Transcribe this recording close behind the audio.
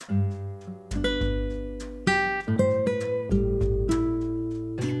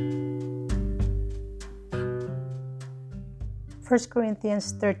1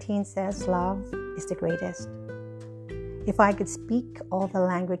 Corinthians 13 says, love is the greatest. If I could speak all the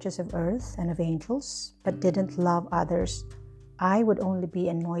languages of earth and of angels, but didn't love others, I would only be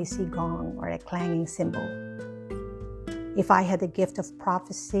a noisy gong or a clanging cymbal. If I had the gift of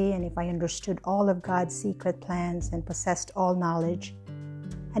prophecy, and if I understood all of God's secret plans and possessed all knowledge,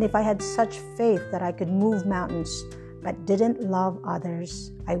 and if I had such faith that I could move mountains, but didn't love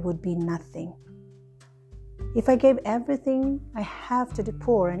others, I would be nothing. If I gave everything I have to the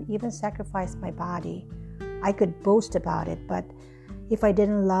poor and even sacrificed my body, I could boast about it, but if I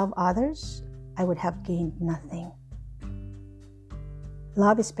didn't love others, I would have gained nothing.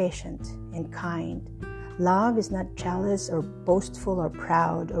 Love is patient and kind. Love is not jealous or boastful or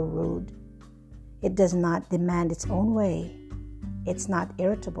proud or rude. It does not demand its own way. It's not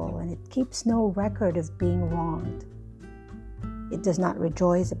irritable, and it keeps no record of being wronged. It does not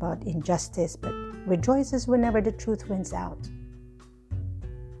rejoice about injustice, but rejoices whenever the truth wins out.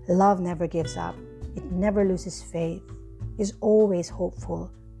 Love never gives up. It never loses faith, is always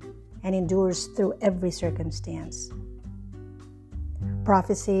hopeful, and endures through every circumstance.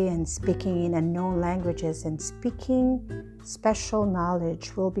 Prophecy and speaking in unknown languages and speaking special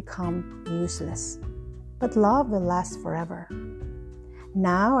knowledge will become useless, but love will last forever.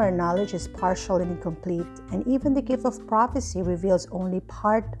 Now our knowledge is partial and incomplete, and even the gift of prophecy reveals only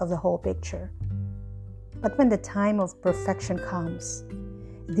part of the whole picture. But when the time of perfection comes,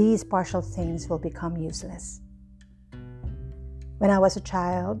 these partial things will become useless. When I was a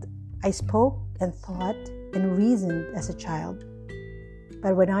child, I spoke and thought and reasoned as a child.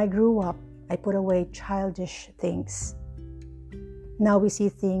 But when I grew up, I put away childish things. Now we see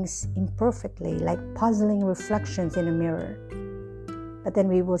things imperfectly, like puzzling reflections in a mirror. But then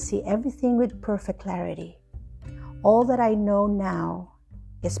we will see everything with perfect clarity. All that I know now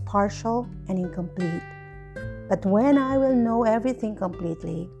is partial and incomplete. But when I will know everything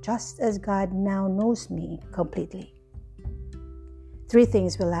completely, just as God now knows me completely. 3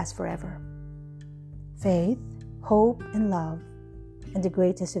 things will last forever: faith, hope, and love. And the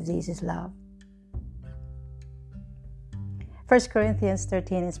greatest of these is love. 1 Corinthians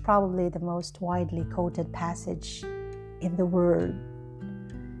 13 is probably the most widely quoted passage in the Word.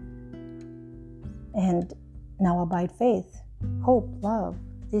 And now abide faith, hope, love.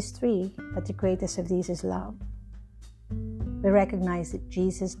 These 3, but the greatest of these is love. We recognize that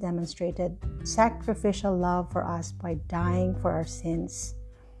Jesus demonstrated sacrificial love for us by dying for our sins,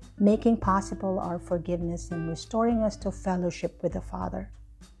 making possible our forgiveness and restoring us to fellowship with the Father.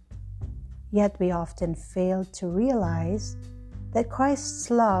 Yet we often fail to realize that Christ's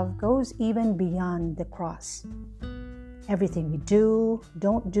love goes even beyond the cross. Everything we do,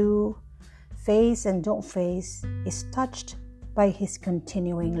 don't do, face and don't face is touched by His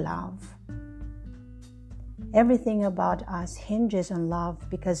continuing love. Everything about us hinges on love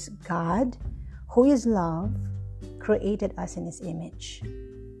because God, who is love, created us in His image.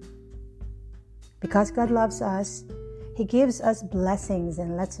 Because God loves us, He gives us blessings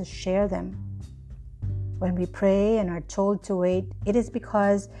and lets us share them. When we pray and are told to wait, it is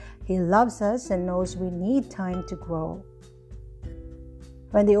because He loves us and knows we need time to grow.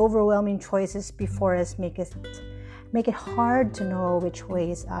 When the overwhelming choices before us make it hard to know which way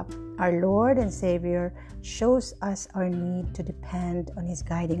is up, our Lord and Savior shows us our need to depend on His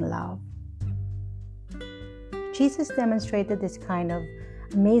guiding love. Jesus demonstrated this kind of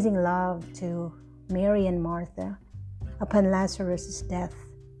amazing love to Mary and Martha upon Lazarus' death.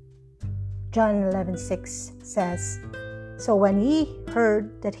 John 11:6 says, "So when He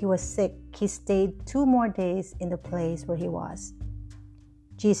heard that he was sick, He stayed 2 more days in the place where He was."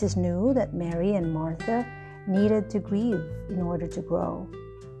 Jesus knew that Mary and Martha needed to grieve in order to grow.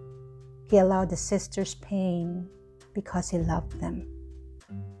 He allowed the sisters' pain because He loved them.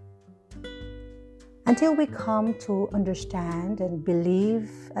 Until we come to understand and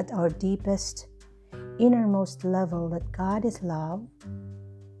believe at our deepest, innermost level that God is love,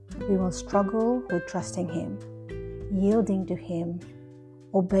 we will struggle with trusting Him, yielding to Him,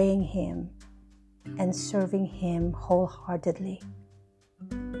 obeying Him, and serving Him wholeheartedly.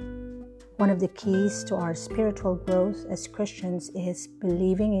 One of the keys to our spiritual growth as Christians is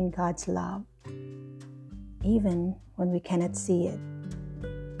believing in God's love, even when we cannot see it.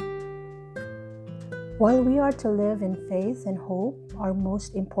 While we are to live in faith and hope, our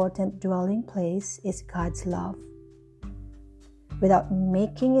most important dwelling place is God's love. Without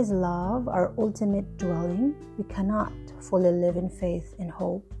making His love our ultimate dwelling, we cannot fully live in faith and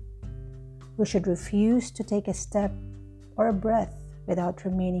hope. We should refuse to take a step or a breath without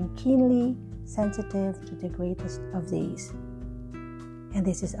remaining keenly sensitive to the greatest of these. And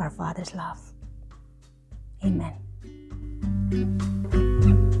this is our Father's love. Amen. you.